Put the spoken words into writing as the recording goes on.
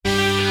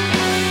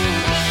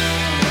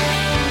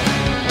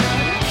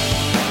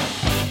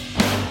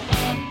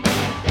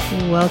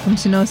Welcome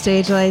to No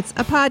Stage Lights,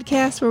 a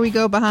podcast where we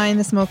go behind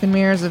the smoke and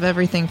mirrors of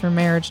everything from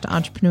marriage to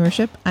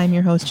entrepreneurship. I'm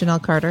your host,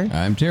 Janelle Carter.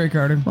 I'm Terry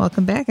Carter.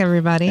 Welcome back,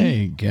 everybody.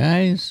 Hey,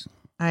 guys.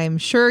 I'm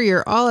sure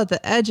you're all at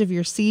the edge of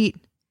your seat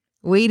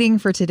waiting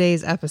for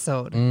today's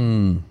episode.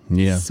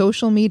 Yeah.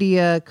 Social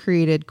media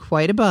created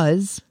quite a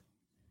buzz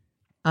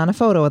on a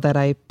photo that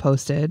I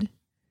posted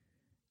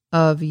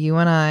of you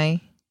and I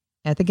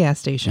at the gas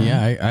station.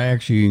 Yeah, I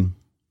actually,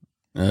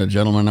 a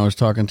gentleman I was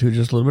talking to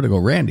just a little bit ago,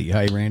 Randy.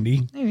 Hi,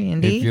 Randy. Hey,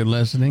 Randy. If you're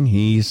listening,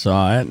 he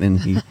saw it, and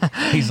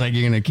he's like,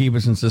 you're going to keep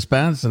us in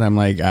suspense? And I'm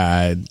like,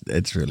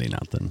 it's really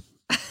nothing.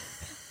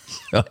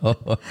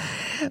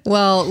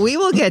 Well, we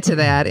will get to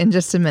that in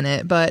just a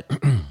minute, but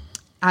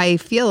I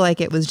feel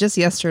like it was just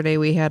yesterday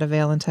we had a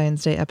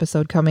Valentine's Day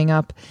episode coming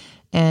up,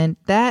 and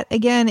that,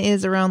 again,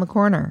 is around the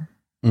corner.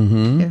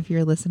 Mm-hmm. If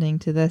you're listening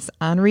to this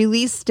on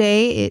release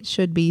day, it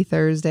should be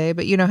Thursday,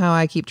 but you know how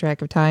I keep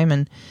track of time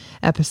and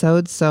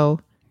episodes, so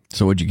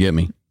what'd you get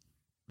me?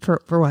 For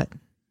what?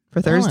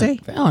 For Thursday?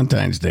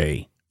 Valentine's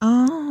Day.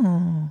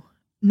 Oh,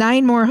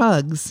 9 more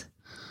hugs.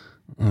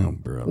 Oh,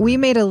 brother. We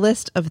made a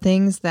list of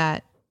things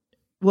that,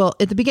 well,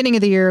 at the beginning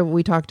of the year,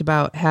 we talked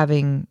about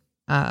having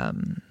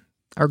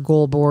our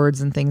goal boards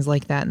and things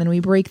like that, and then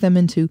we break them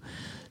into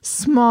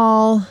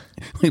small...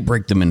 We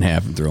break them in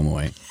half and throw them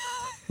away.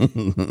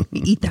 We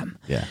eat them.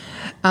 Yeah.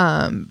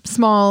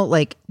 Small,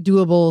 like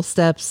doable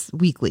steps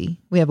weekly.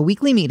 We have a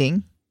weekly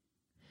meeting.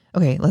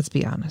 Okay, let's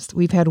be honest.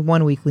 We've had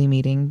one weekly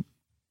meeting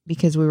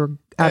because we were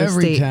out of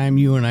state. Every time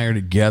you and I are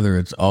together,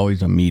 it's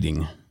always a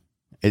meeting.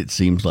 It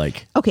seems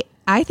like. Okay,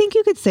 I think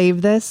you could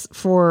save this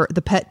for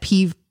the pet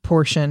peeve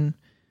portion.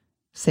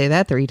 Say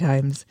that 3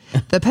 times.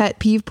 The pet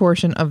peeve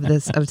portion of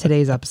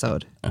today's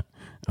episode.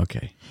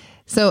 Okay.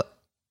 So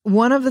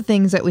one of the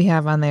things that we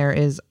have on there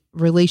is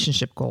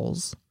relationship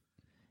goals.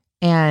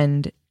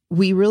 And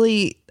we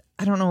really,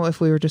 I don't know if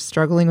we were just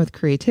struggling with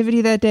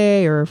creativity that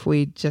day or if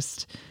we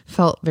just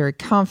felt very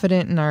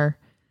confident in our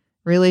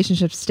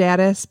relationship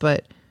status,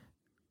 but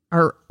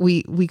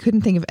we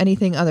couldn't think of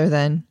anything other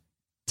than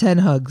 10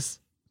 hugs.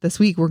 This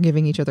week we're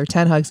giving each other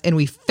 10 hugs and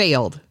we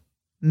failed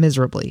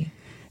miserably.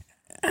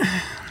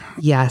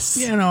 Yes.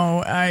 You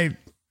know,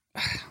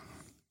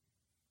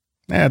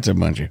 that's a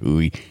bunch of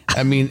hooey.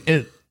 I mean,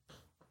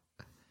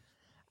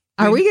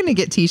 Are we going to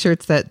get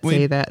t-shirts that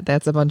say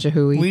that's a bunch of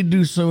hooey? We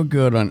do so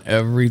good on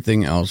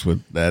everything else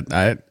with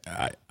that.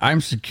 I'm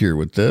secure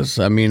with this.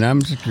 I mean,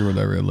 I'm secure with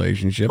our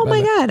relationship. Oh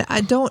my God.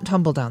 I don't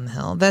tumble down the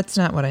hill. That's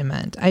not what I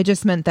meant. I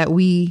just meant that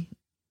we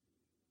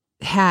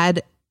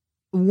had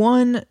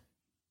one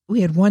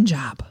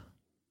job,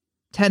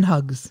 10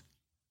 hugs.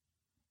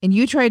 And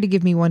you tried to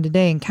give me one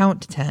today and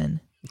count to 10.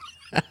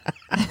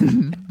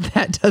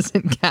 That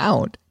doesn't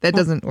count. That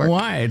doesn't work.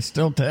 Why? It's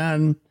still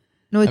 10.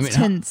 No, it's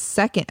 10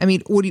 seconds. I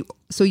mean,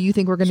 so you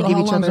think we're going to give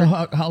each other...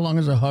 How long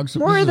is a hug?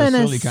 More than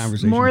a silly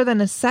conversation. More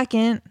than a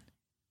second.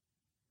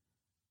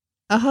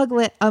 A hug,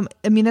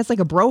 I mean, that's like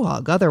a bro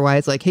hug.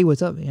 Otherwise, like, hey,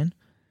 what's up, man?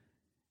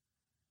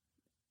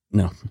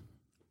 No.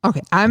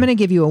 Okay, I'm going to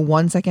give you a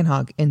 1-second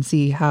hug and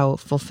see how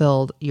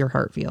fulfilled your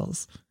heart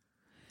feels.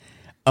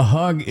 A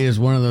hug is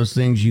one of those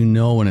things you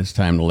know when it's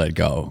time to let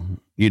go.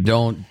 You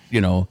don't,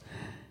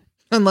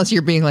 Unless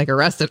you're being like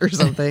arrested or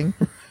something.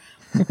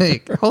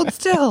 Like, hold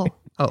still.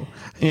 Oh.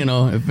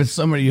 If it's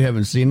somebody you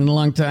haven't seen in a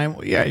long time,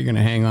 well, yeah, you're going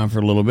to hang on for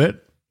a little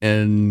bit.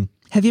 And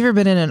have you ever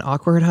been in an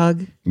awkward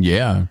hug?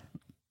 Yeah.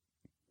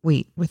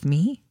 Wait, with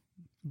me?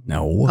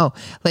 No. Oh,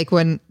 like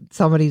when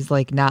somebody's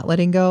like not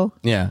letting go?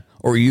 Yeah.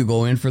 Or you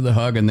go in for the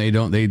hug and they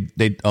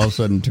all of a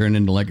sudden turn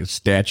into like a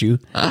statue.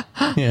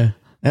 Yeah.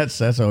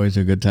 That's always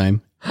a good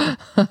time.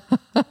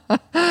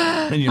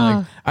 And you're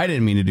like, I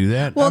didn't mean to do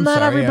that. Well, I'm not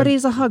sorry.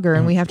 everybody's a hugger,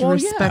 and we have to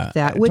respect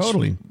that. Which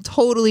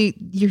totally,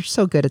 you're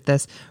so good at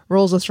this.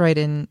 Rolls us right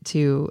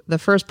into the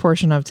first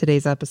portion of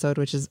today's episode,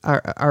 which is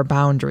our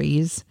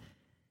boundaries.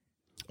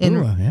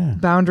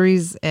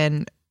 Boundaries,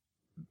 and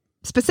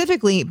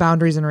specifically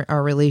boundaries in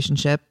our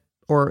relationship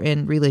or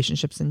in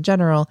relationships in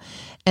general.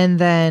 And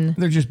then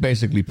they're just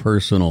basically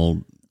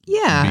personal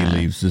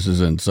beliefs. This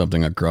isn't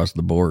something across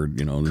the board,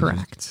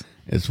 Correct.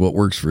 It's what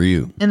works for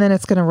you. And then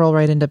it's going to roll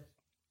right into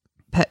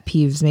pet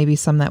peeves, maybe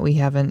some that we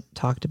haven't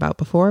talked about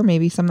before,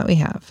 maybe some that we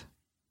have.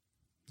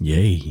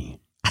 Yay.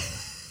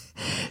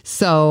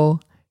 So,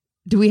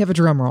 do we have a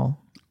drum roll?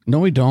 No,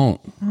 we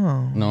don't.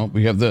 Oh. No,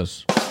 we have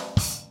this.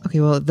 Okay,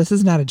 well, this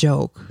is not a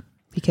joke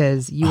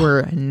because you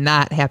were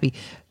not happy.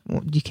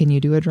 Can you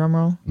do a drum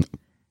roll?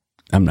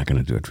 I'm not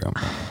going to do a drum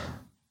roll.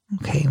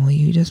 Okay, well,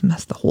 you just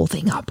messed the whole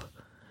thing up.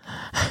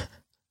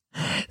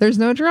 There's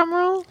no drum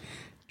roll?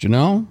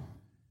 Janelle?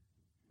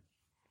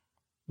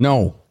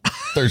 No,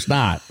 there's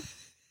not.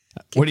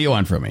 What do you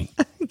want from me?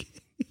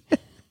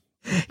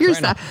 Here's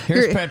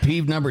pet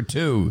peeve number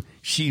 2.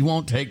 She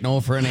won't take no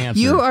for an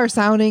answer. You are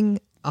sounding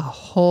a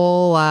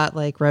whole lot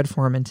like Red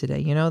Foreman today.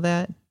 You know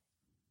that?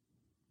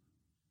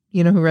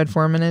 You know who Red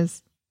Foreman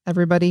is,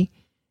 everybody?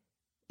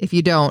 If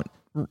you don't,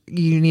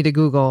 you need to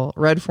Google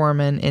Red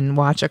Foreman and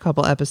watch a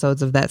couple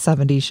episodes of that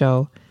 70s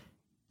show.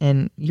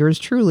 and yours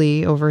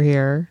truly over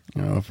here.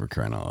 Oh, for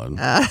crying out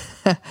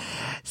loud.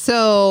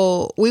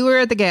 So we were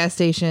at the gas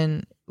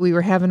station. We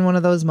were having one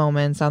of those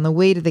moments on the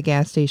way to the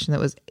gas station that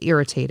was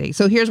irritating.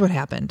 So here's what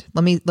happened.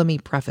 Let me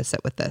preface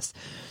it with this.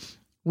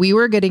 We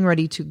were getting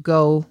ready to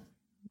go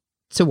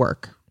to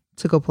work,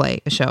 to go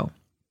play a show.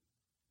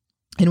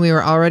 And we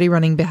were already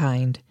running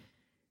behind.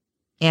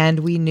 And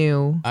we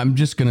knew. I'm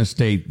just going to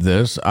state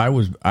this.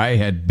 I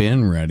had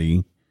been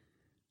ready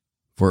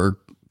for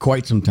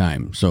quite some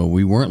time. So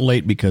we weren't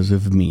late because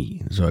of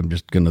me. So I'm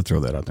just going to throw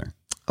that out there.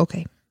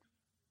 Okay.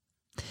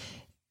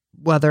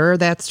 Whether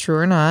that's true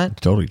or not.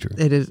 It's totally true.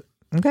 It is.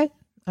 Okay.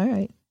 All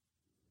right.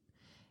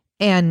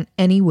 And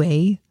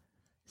anyway,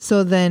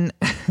 so then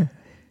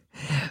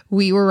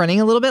we were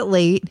running a little bit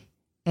late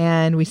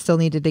and we still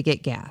needed to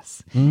get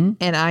gas. Mm-hmm.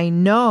 And I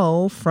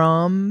know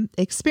from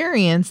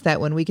experience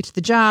that when we get to the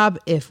job,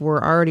 if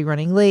we're already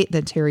running late,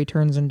 that Terry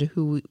turns into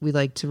who we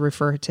like to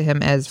refer to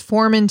him as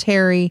Foreman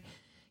Terry.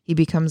 He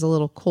becomes a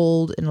little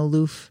cold and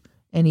aloof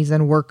and he's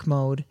in work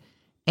mode.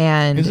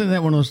 And isn't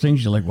that one of those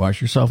things you like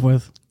wash yourself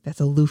with? That's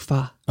a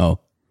loofah. Oh.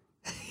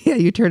 Yeah,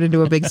 you turn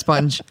into a big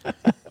sponge.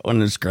 One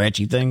of the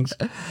scratchy things.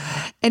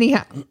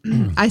 Anyhow,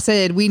 I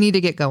said, we need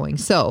to get going.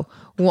 So,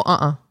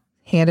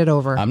 hand it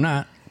over. I'm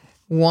not.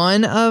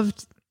 One of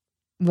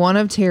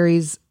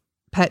Terry's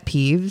pet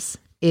peeves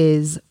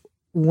is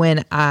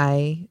when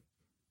I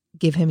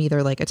give him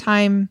either like a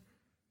time,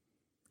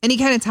 any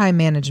kind of time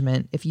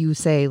management. If you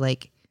say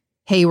like,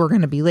 hey, we're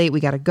going to be late, we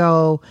got to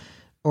go,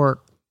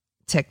 or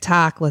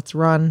TikTok, let's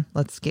run,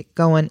 let's get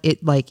going.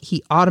 It like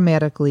he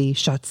automatically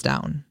shuts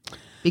down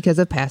because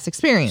of past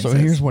experiences. So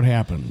here's what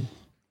happened.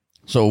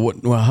 So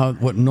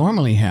what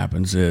normally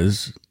happens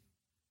is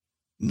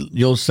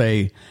you'll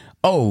say,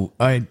 "Oh,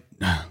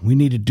 we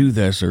need to do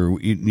this, or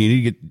you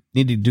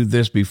need to do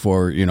this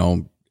before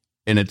and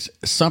it's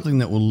something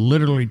that will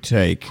literally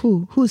take."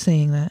 Who's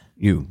saying that?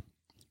 You.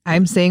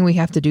 I'm saying we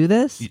have to do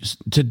this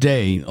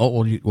today. Oh,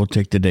 well, we'll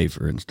take today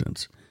for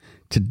instance.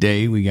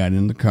 Today we got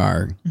in the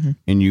car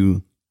and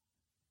you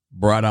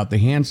brought out the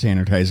hand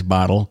sanitizer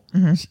bottle.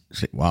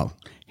 Mm-hmm. Wow.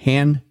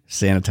 Hand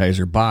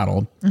sanitizer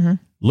bottle. Mm-hmm.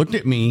 Looked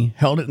at me,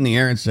 held it in the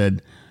air and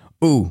said,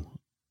 "Ooh,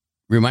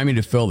 remind me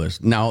to fill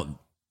this."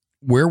 Now,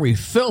 where we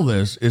fill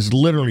this is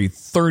literally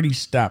 30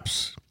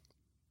 steps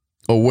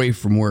away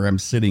from where I'm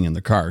sitting in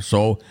the car.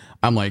 So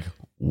I'm like,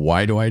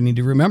 why do I need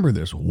to remember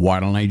this? Why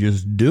don't I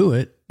just do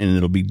it and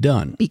it'll be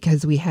done?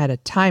 Because we had a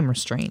time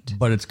restraint.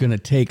 But it's going to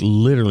take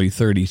literally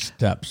 30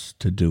 steps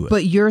to do it.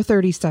 But your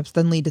 30 steps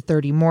then lead to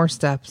 30 more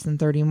steps and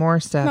 30 more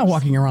steps. I'm not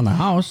walking around the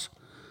house.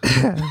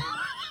 I'm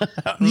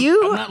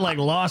not like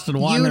lost and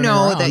wandering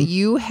around. You know that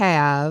you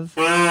have...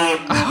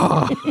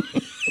 Oh,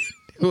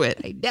 do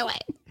it. I know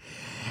it.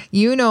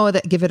 You know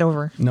that... Give it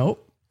over.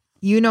 Nope.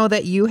 You know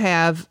that you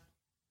have...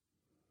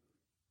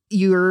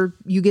 You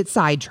get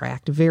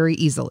sidetracked very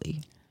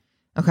easily.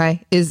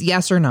 Okay? Is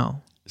yes or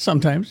no?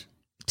 Sometimes.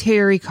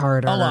 Terry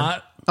Carter. A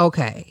lot.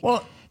 Okay.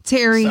 Well,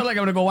 Terry. It's not like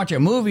I'm going to go watch a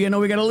movie. I know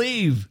we got to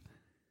leave.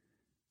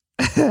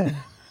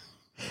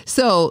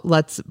 So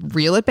let's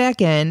reel it back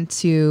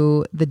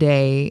into the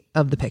day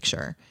of the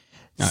picture.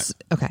 Right.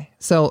 Okay.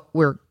 So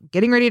we're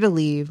getting ready to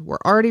leave. We're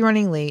already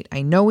running late.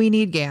 I know we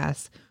need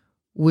gas.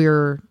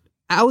 We're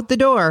out the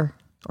door.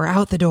 We're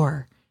out the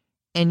door.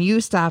 And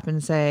you stop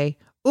and say,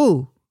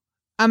 "Ooh,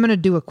 I'm going to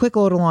do a quick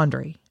load of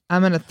laundry.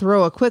 I'm going to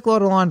throw a quick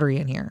load of laundry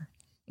in here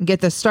and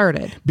get this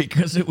started."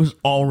 Because it was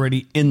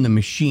already in the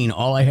machine.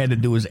 All I had to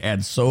do was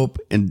add soap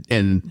and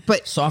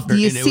softener.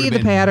 Do you see the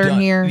pattern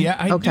done. here? Yeah,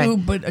 I do.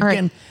 But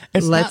again,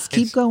 let's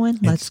keep going.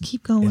 Let's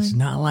keep going. It's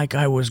not like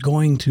I was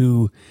going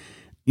to,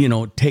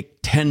 take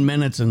 10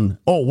 minutes and,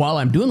 while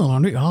I'm doing the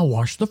laundry, I'll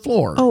wash the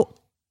floor. Oh,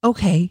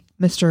 okay.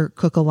 Mr.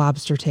 Cook a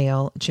Lobster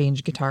Tail,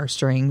 change guitar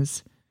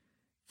strings.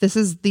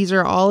 These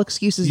are all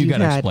excuses you've had.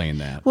 You got to explain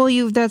that.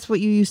 Well, that's what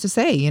you used to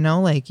say,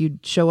 like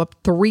you'd show up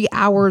 3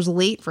 hours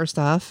late for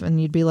stuff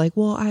and you'd be like,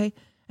 "Well, I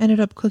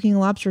ended up cooking a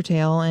lobster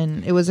tail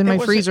and it was in my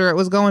freezer. It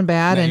was going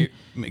bad." And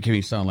making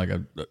me sound like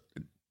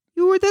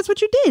that's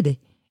what you did.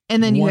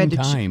 And then you had to,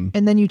 time.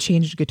 And then you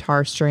changed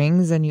guitar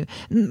strings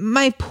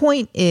my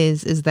point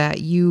is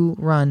that you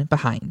run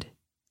behind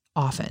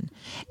often.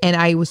 And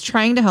I was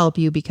trying to help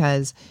you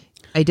because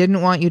I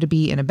didn't want you to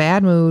be in a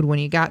bad mood when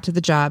you got to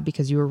the job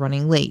because you were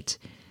running late.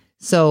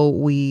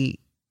 So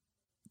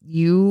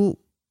you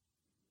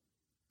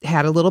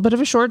had a little bit of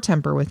a short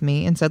temper with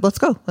me and said, let's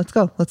go,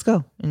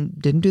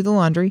 and didn't do the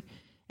laundry.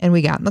 And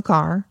we got in the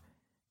car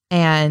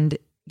and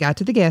got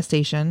to the gas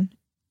station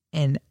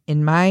and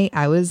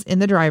I was in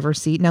the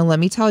driver's seat. Now, let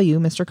me tell you,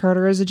 Mr.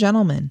 Carter is a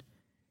gentleman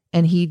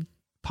and he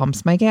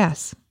pumps my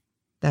gas.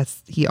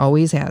 He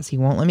always has. He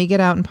won't let me get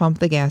out and pump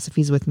the gas. If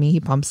he's with me, he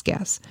pumps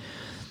gas.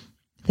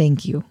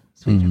 Thank you,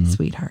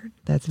 sweetheart.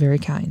 That's very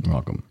kind. You're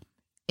welcome.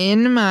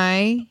 In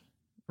my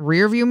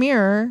rear view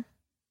mirror,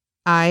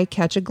 I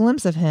catch a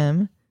glimpse of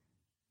him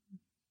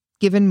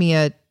giving me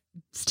a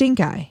stink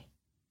eye.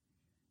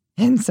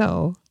 And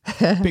so...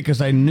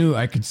 Because I knew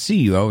I could see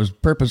you. I was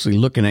purposely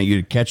looking at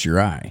you to catch your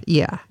eye.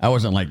 Yeah. I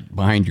wasn't like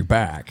behind your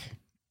back.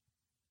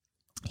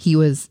 he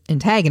was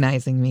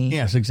antagonizing me.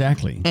 Yes,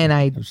 exactly. And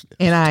I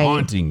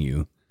taunting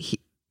you.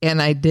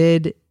 And I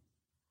did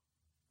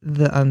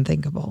the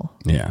unthinkable.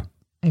 Yeah.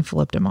 I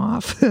flipped him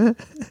off.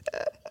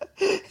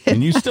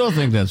 And you still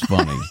think that's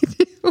funny.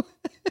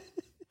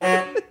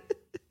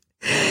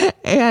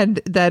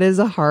 And that is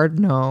a hard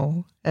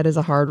no. That is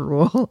a hard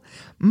rule.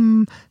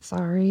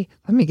 Sorry.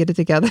 Let me get it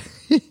together.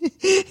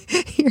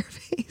 Your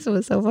face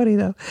was so funny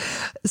though.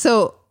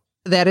 So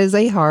that is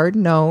a hard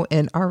no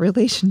in our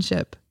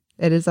relationship.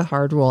 It is a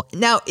hard rule.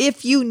 Now,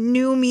 if you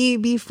knew me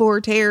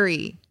before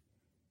Terry,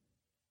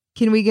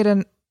 can we get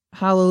an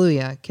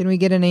hallelujah? Can we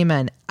get an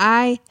amen?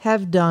 I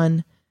have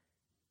done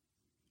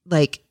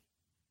like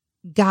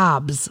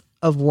gobs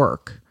of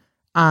work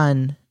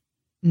on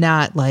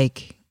not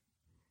like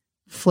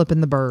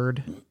flipping the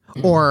bird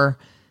or,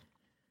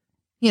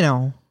 you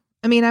know,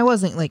 I mean, I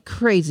wasn't like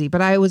crazy,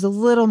 but I was a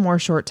little more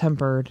short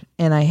tempered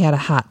and I had a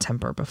hot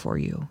temper before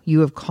you.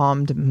 You have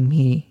calmed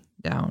me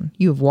down.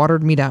 You have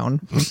watered me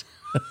down.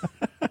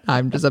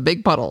 I'm just a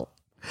big puddle.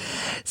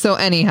 So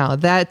anyhow,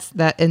 that's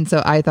that. And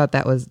so I thought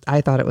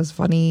it was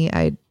funny.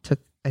 I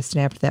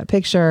snapped that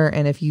picture.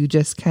 And if you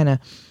just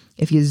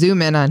if you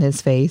zoom in on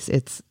his face,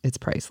 it's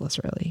priceless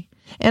really.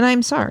 And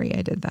I'm sorry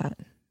I did that.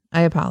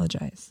 I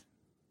apologize.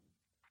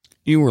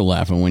 You were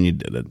laughing when you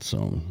did it,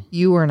 so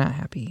you were not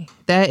happy.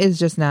 That is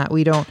just not.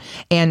 We don't.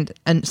 And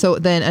so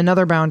then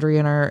another boundary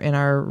in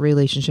our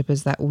relationship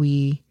is that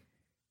we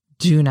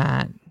do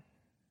not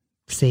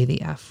say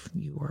the F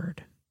U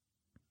word.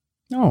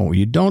 No,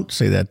 you don't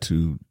say that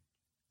to.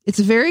 It's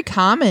very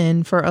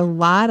common for a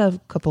lot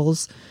of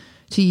couples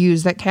to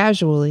use that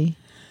casually.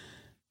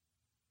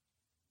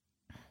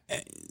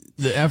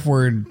 The F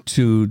word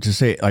to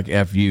say like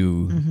F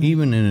you,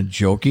 even in a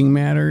joking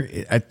manner,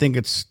 I think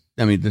it's.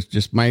 I mean, that's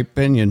just my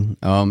opinion.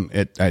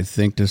 I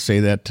think to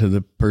say that to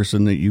the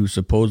person that you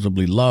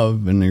supposedly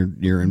love and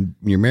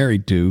you're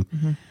married to,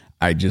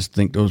 I just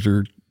think those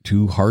are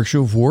too harsh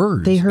of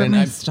words. They hurt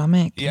my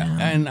stomach. Yeah,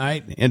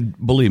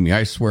 and believe me,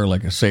 I swear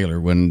like a sailor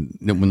when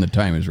the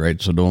time is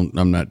right. So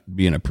I'm not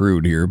being a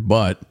prude here,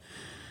 but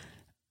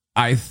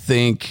I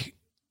think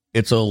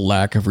it's a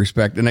lack of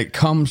respect, and it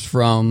comes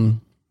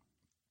from.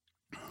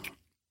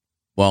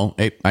 Well,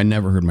 I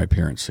never heard my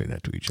parents say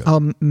that to each other.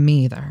 Oh,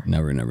 me either.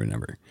 Never.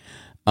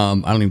 I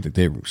don't even think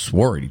they ever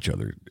swore at each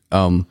other.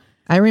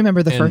 I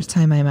remember the first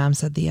time my mom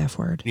said the F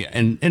word. Yeah,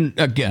 and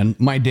again,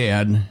 my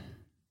dad,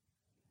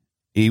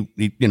 he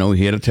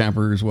had a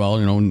temper as well.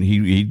 You know, and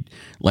he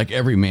like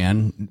every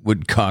man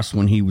would cuss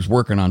when he was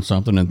working on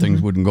something and things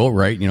wouldn't go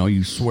right. You know,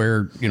 you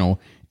swear,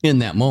 in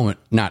that moment,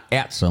 not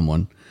at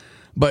someone.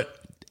 But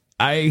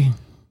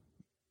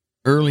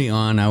early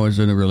on, I was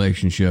in a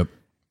relationship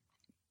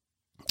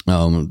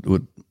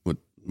with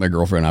my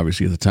girlfriend,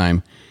 obviously at the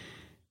time,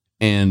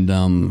 and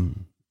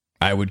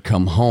I would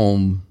come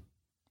home,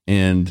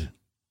 and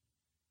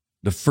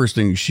the first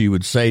thing she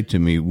would say to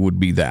me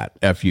would be that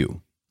F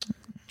you,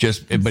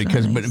 just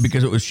because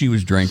it was she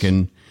was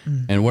drinking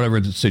and whatever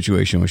the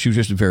situation was, she was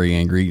just very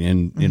angry,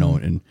 and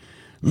and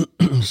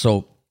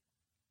so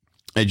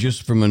I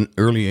just from an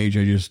early age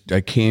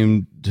I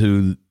came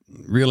to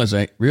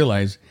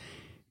realize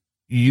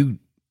you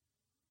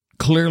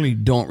clearly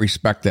don't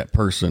respect that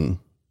person.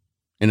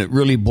 And it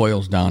really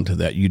boils down to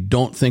that. You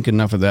don't think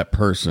enough of that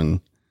person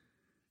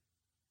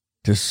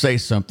to say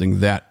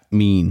something that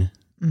mean.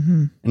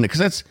 And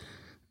because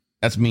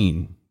that's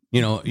mean.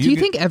 Do you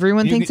think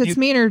everyone thinks it's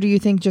mean, or do you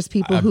think just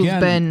people who've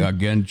been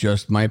again,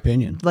 just my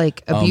opinion,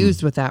 like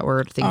abused with that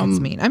word think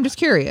it's mean? I'm just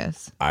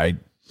curious.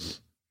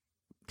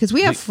 Because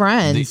we have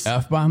friends. The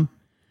F-bomb,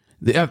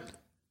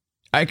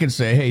 I could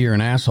say, hey, you're an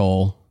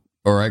asshole,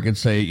 or I could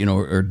say,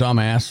 or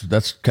dumbass.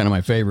 That's kind of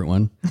my favorite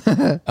one.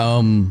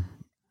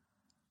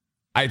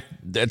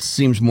 That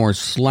seems more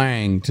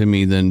slang to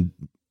me than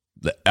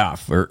the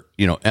F or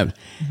F.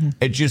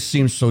 It just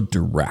seems so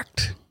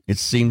direct. It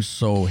seems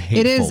so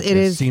hateful.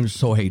 It seems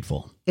so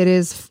hateful. It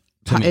is.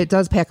 It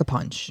does pack a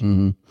punch.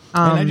 And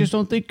I just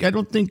don't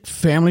think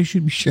family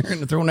should be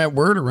throwing that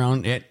word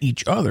around at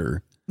each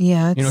other.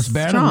 Yeah, it's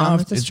bad strong.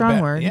 Enough. It's a strong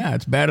word. Yeah,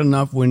 it's bad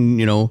enough when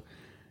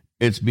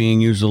it's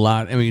being used a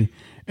lot. I mean,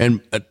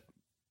 and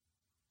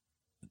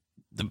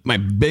my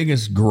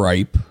biggest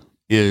gripe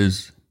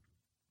is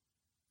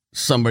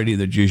somebody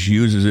that just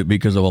uses it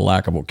because of a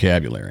lack of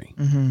vocabulary.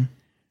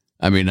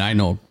 I mean, I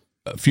know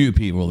a few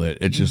people that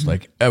it's just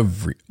like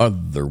every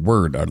other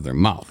word out of their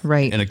mouth.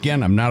 Right. And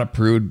again, I'm not a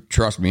prude.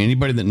 Trust me.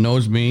 Anybody that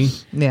knows me,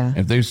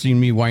 if they've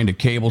seen me wind a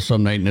cable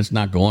some night and it's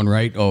not going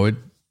right,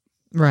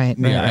 right.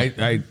 Yeah,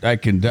 I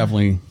can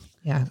definitely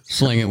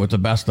sling it with the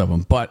best of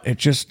them. But it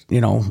just,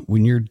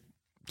 when you're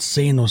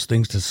saying those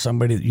things to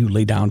somebody that you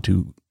lay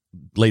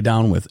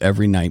down with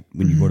every night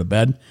when you go to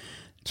bed,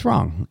 it's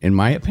wrong, in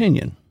my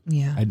opinion.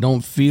 Yeah, I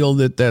don't feel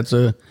that that's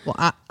a.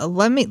 Well,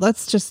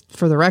 let's just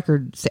for the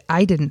record say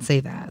I didn't say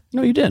that.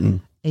 No, you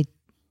didn't.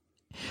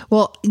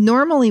 Well,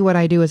 normally what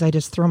I do is I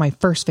just throw my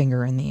first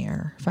finger in the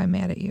air if I'm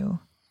mad at you.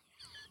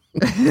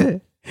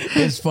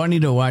 It's funny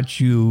to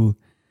watch you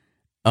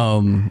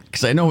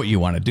Because I know what you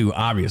want to do,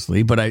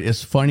 obviously, but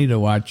it's funny to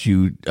watch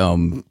you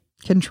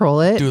control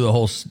it, do the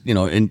whole,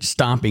 and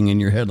stomping in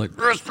your head like,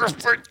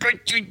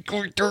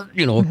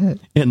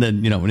 and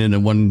then and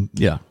then one,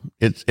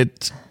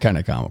 it's kind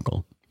of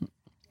comical.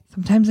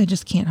 Sometimes I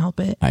just can't help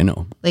it. I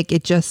know, like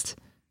it just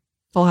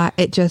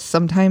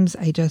sometimes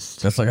I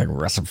just that's like a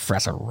but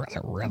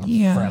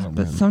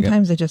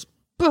sometimes I just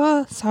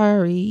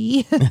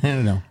sorry. I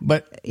don't know,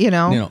 but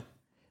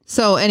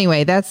So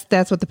anyway,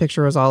 that's what the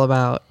picture was all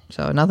about.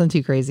 So nothing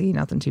too crazy,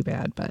 nothing too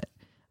bad, but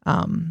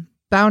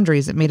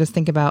boundaries. It made us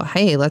think about,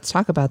 hey, let's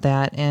talk about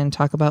that and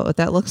talk about what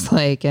that looks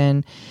like.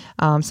 And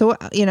so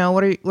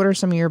what are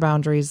some of your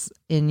boundaries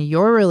in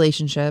your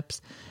relationships,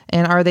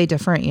 and are they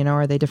different?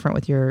 Are they different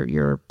with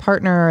your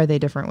partner? Are they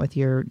different with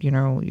your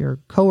your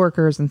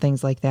coworkers and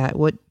things like that?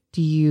 What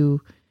do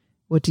you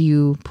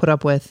put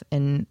up with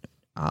and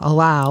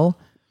allow?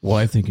 Well,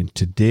 I think in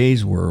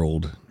today's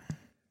world,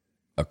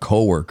 a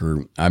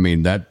coworker, I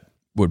mean, that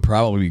would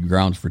probably be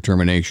grounds for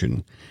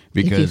termination,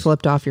 because if you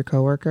flipped off your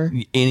coworker,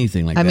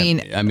 anything like that.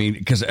 I mean,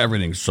 because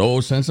everything's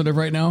so sensitive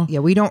right now. Yeah,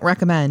 we don't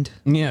recommend.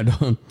 Yeah,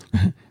 don't.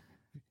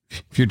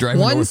 If you're driving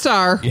one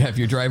star. Yeah, if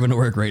you're driving to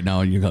work right now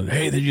and you go,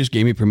 hey, they just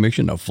gave me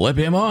permission to flip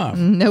him off.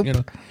 Nope.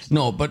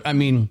 No, but I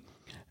mean,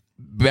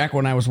 back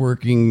when I was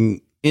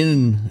working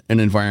in an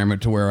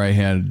environment to where I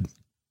had,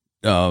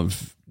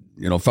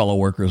 fellow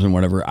workers and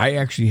whatever, I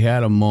actually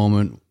had a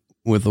moment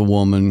with a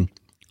woman,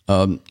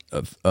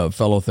 a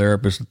fellow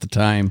therapist at the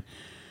time,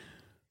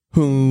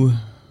 who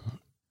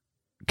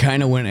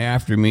kind of went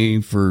after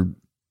me for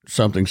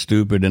something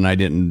stupid, and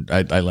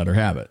I let her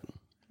have it.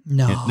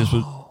 No. This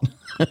was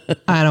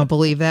I don't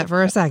believe that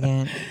for a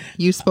second.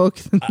 You spoke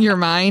your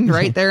mind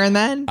right there and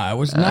then. I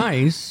was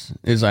nice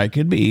as I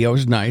could be. I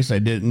was nice. I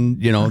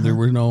didn't, there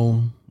were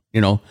no,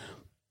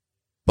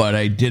 but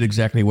I did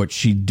exactly what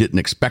she didn't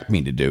expect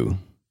me to do.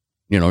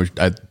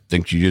 I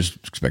think she just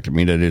expected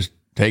me to just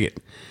take it.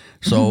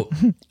 So,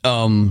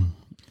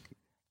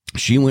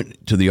 she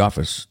went to the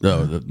office,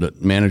 the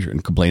manager,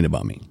 and complained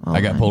about me.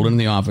 I got pulled into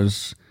the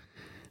office,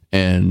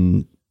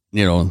 and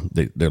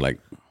they're like,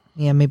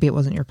 yeah, maybe it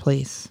wasn't your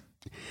place.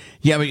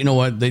 Yeah, but you know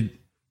what?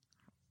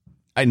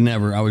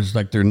 I was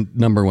like their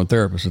number one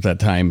therapist at that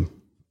time,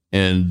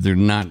 and they're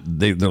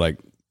like,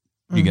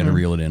 you got to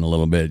reel it in a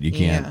little bit. You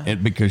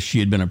can't, because she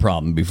had been a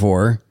problem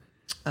before.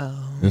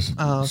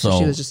 So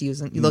she was just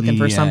looking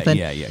for something.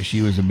 Yeah.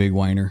 She was a big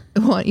whiner.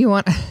 You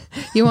want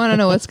to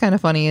know what's kind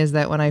of funny is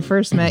that when I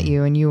first met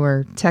you and you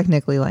were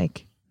technically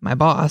like my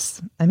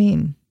boss, I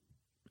mean,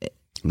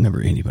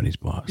 never anybody's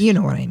boss. You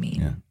know what I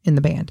mean? In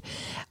the band.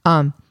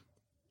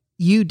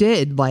 You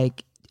did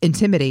like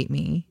intimidate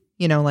me,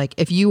 like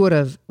if you would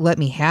have let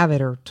me have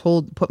it or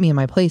put me in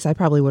my place, I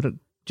probably would have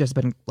just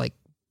been like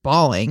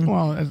bawling.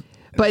 Well,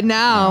 but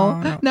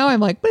now I'm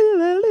like,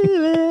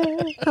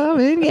 come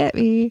and get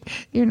me.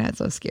 You're not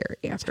so scary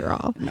after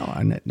all. No,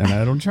 I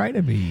don't try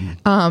to be.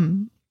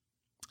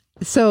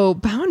 So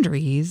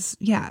boundaries,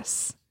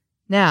 yes.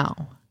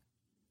 Now,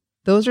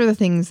 those are the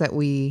things that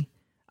we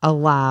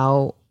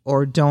allow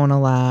or don't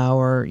allow,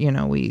 or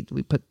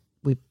we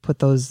put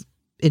those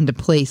into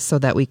place so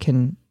that we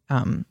can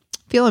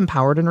feel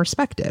empowered and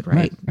respected,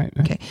 right? Right.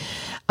 Okay.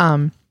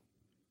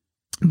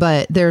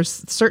 But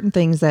there's certain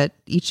things that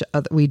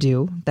we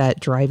do that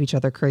drive each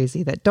other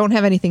crazy that don't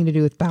have anything to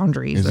do with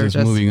boundaries. Is this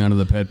moving on to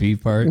the pet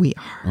peeve part? We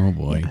are. Oh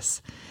boy.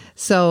 Yes.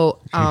 So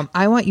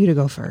I want you to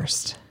go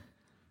first.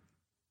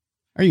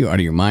 Are you out of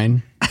your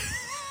mind?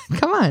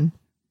 Come on.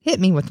 Hit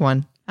me with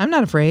one. I'm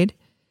not afraid.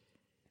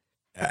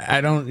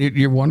 I don't.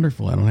 You're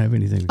wonderful. I don't have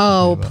anything.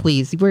 Oh,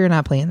 please. We're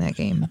not playing that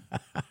game.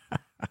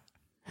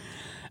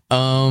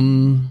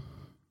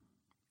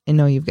 I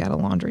know you've got a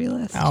laundry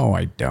list. Oh,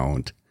 I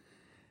don't.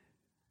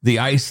 The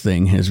ice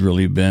thing has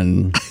really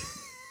been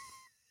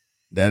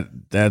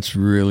that's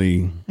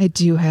really. I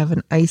do have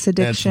an ice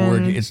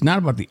addiction. It's not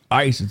about the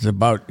ice. It's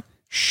about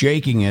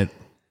shaking it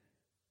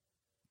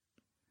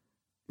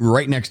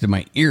right next to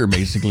my ear,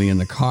 basically in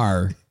the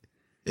car.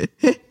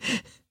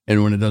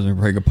 And when it doesn't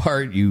break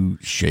apart, you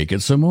shake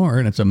it some more,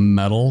 and it's a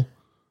metal.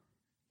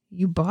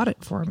 You bought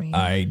it for me.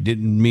 I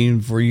didn't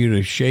mean for you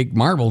to shake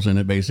marbles in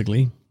it,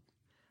 basically.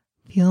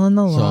 Feeling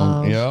the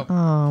love. Yep.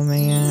 Oh,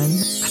 man.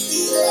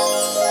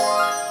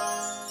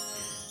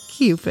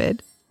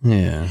 Cupid.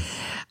 Yeah.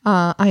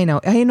 I know.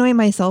 I annoy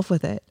myself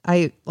with it.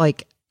 I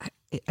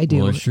do.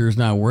 Well, it sure is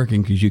not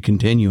working because you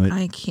continue it.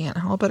 I can't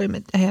help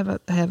it. I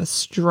have a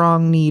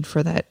strong need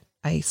for that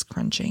ice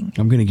crunching.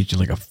 I'm gonna get you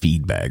like a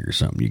feed bag or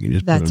something. You can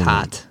just. That's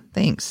hot.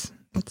 Thanks.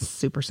 That's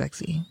super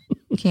sexy.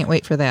 Can't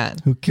wait for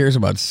that. Who cares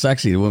about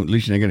sexy? Well, at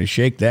least you're not gonna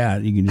shake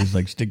that. You can just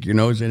like stick your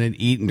nose in it,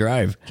 eat, and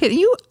drive.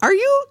 Are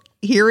you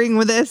hearing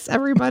with this,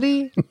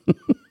 everybody?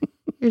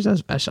 You're so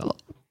special.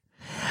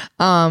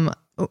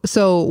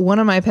 So one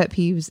of my pet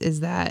peeves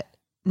is that.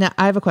 Now,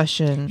 I have a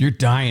question. You're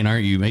dying,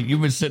 aren't you, mate?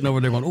 You've been sitting over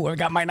there going, oh, I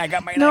got mine.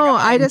 No,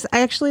 I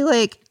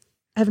actually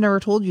I've never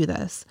told you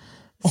this.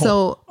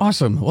 So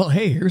awesome. Well,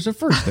 hey, here's a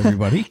first,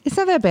 everybody. It's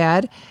not that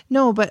bad.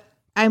 No, but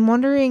I'm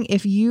wondering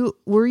if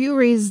were you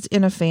raised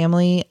in a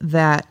family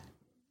that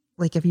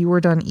like if you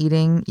were done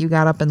eating, you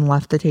got up and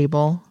left the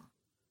table,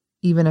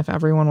 even if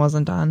everyone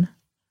wasn't done?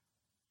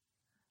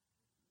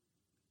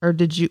 Or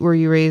were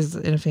you raised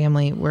in a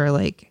family where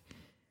like,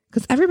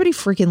 because everybody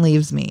freaking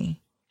leaves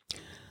me.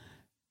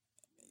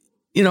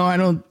 I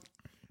don't.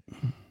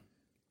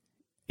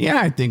 Yeah,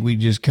 I think we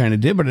just kind of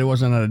did, but it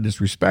wasn't out of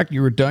disrespect.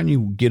 You were done.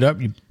 You get up,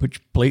 you put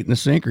your plate in the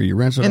sink, or you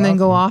rinse it off. And then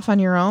go off on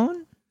your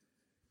own?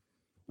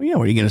 Well, yeah,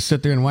 what, are you going to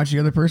sit there and watch the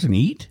other person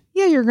eat?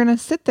 Yeah, you're going to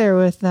sit there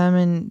with them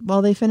and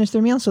while they finish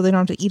their meal so they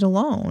don't have to eat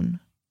alone.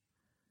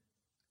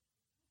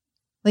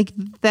 Like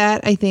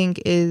that, I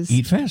think is...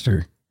 Eat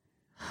faster.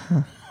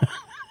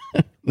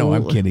 No,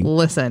 I'm kidding.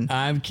 Listen.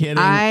 I'm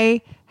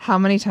kidding. How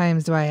many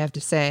times do I have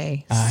to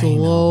say,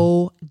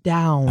 slow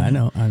down? I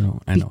know.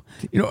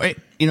 You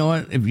know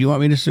what? If you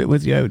want me to sit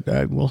with you,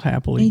 I will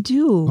happily. I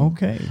do.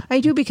 Okay. I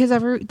do because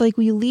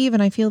we leave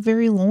and I feel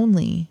very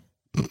lonely.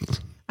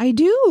 I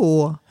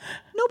do.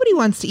 Nobody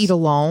wants to eat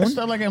alone. It's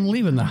not like I'm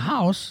leaving the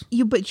house.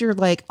 But you're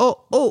like,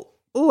 oh,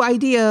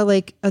 idea.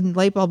 Like a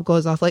light bulb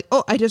goes off. Like,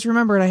 I just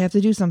remembered I have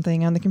to do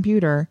something on the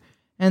computer.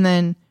 And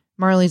then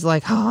Marley's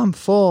like, I'm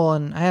full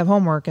and I have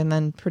homework. And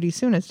then pretty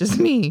soon it's just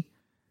me.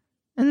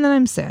 And then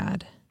I'm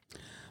sad.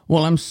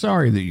 Well, I'm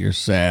sorry that you're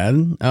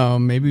sad.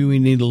 Maybe we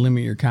need to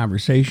limit your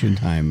conversation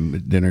time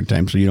at dinner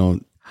time so you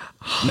don't.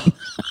 What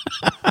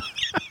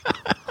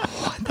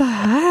the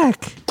heck?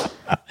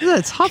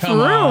 This is a tough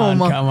room.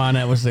 Come on,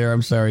 that was there.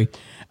 I'm sorry.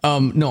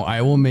 No,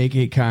 I will make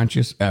a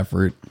conscious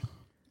effort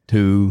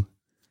to.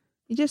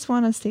 You just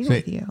want to stay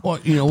with you. Well,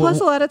 Plus,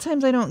 a lot of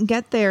times I don't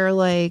get there.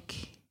 Like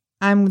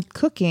I'm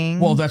cooking.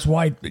 Well, that's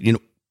why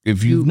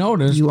if you've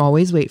noticed, you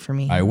always wait for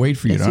me. I wait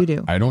for you. Yes, you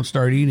do. I don't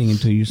start eating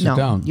until you sit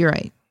down. You're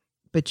right.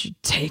 But you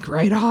take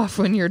right off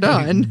when you're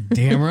done.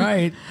 Damn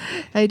right.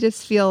 I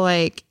just feel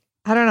like,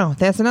 I don't know.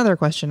 That's another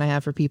question I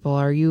have for people.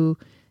 Are you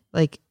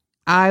like,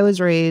 I was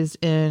raised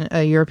in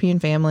a European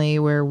family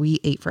where we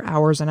ate for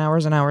hours and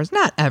hours and hours.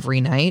 Not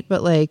every night,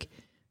 but like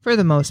for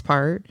the most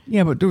part.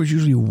 Yeah, but there was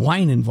usually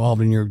wine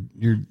involved in your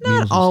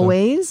Not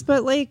always,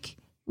 but like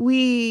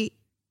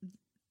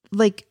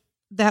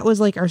that was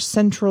like our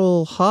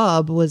central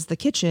hub was the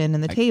kitchen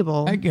and the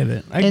table. I get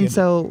it.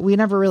 So we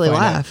never really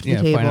left the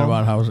table. Find out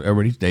about how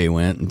everybody's day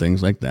went and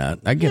things like that.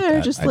 I get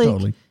that. Just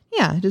totally.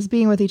 Yeah, just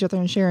being with each other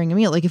and sharing a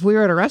meal. Like if we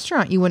were at a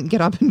restaurant, you wouldn't get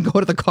up and go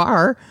to the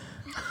car.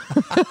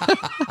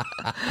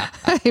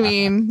 I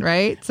mean,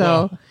 right?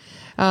 So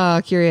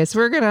curious.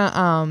 We're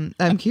gonna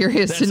I'm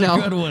curious to know.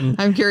 That's a good one.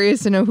 I'm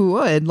curious to know who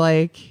would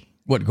like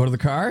what, go to the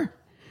car?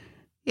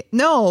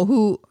 No,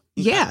 who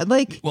yeah,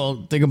 like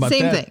well, think about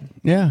same that. Thing.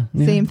 Yeah,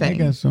 same thing.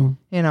 I guess so.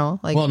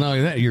 Like well, not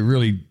only that, you're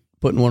really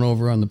putting one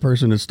over on the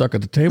person that's stuck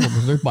at the table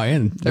because they're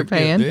buying. They're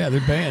paying. Yeah,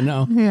 they're paying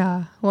now.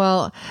 Yeah.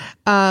 Well,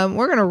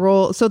 we're gonna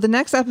roll. So the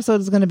next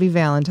episode is going to be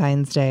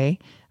Valentine's Day,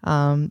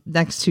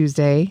 next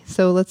Tuesday.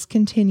 So let's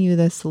continue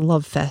this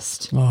love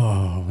fest.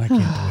 Oh, I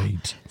can't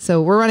wait.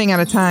 So we're running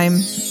out of time.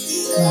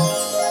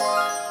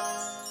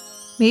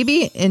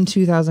 Maybe in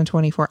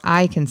 2024,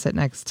 I can sit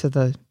next to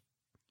the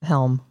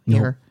helm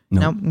here.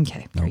 Nope.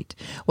 Okay, great.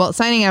 Well,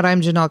 signing out, I'm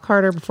Janelle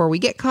Carter. Before we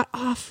get cut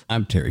off,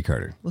 I'm Terry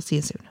Carter. We'll see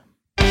you soon.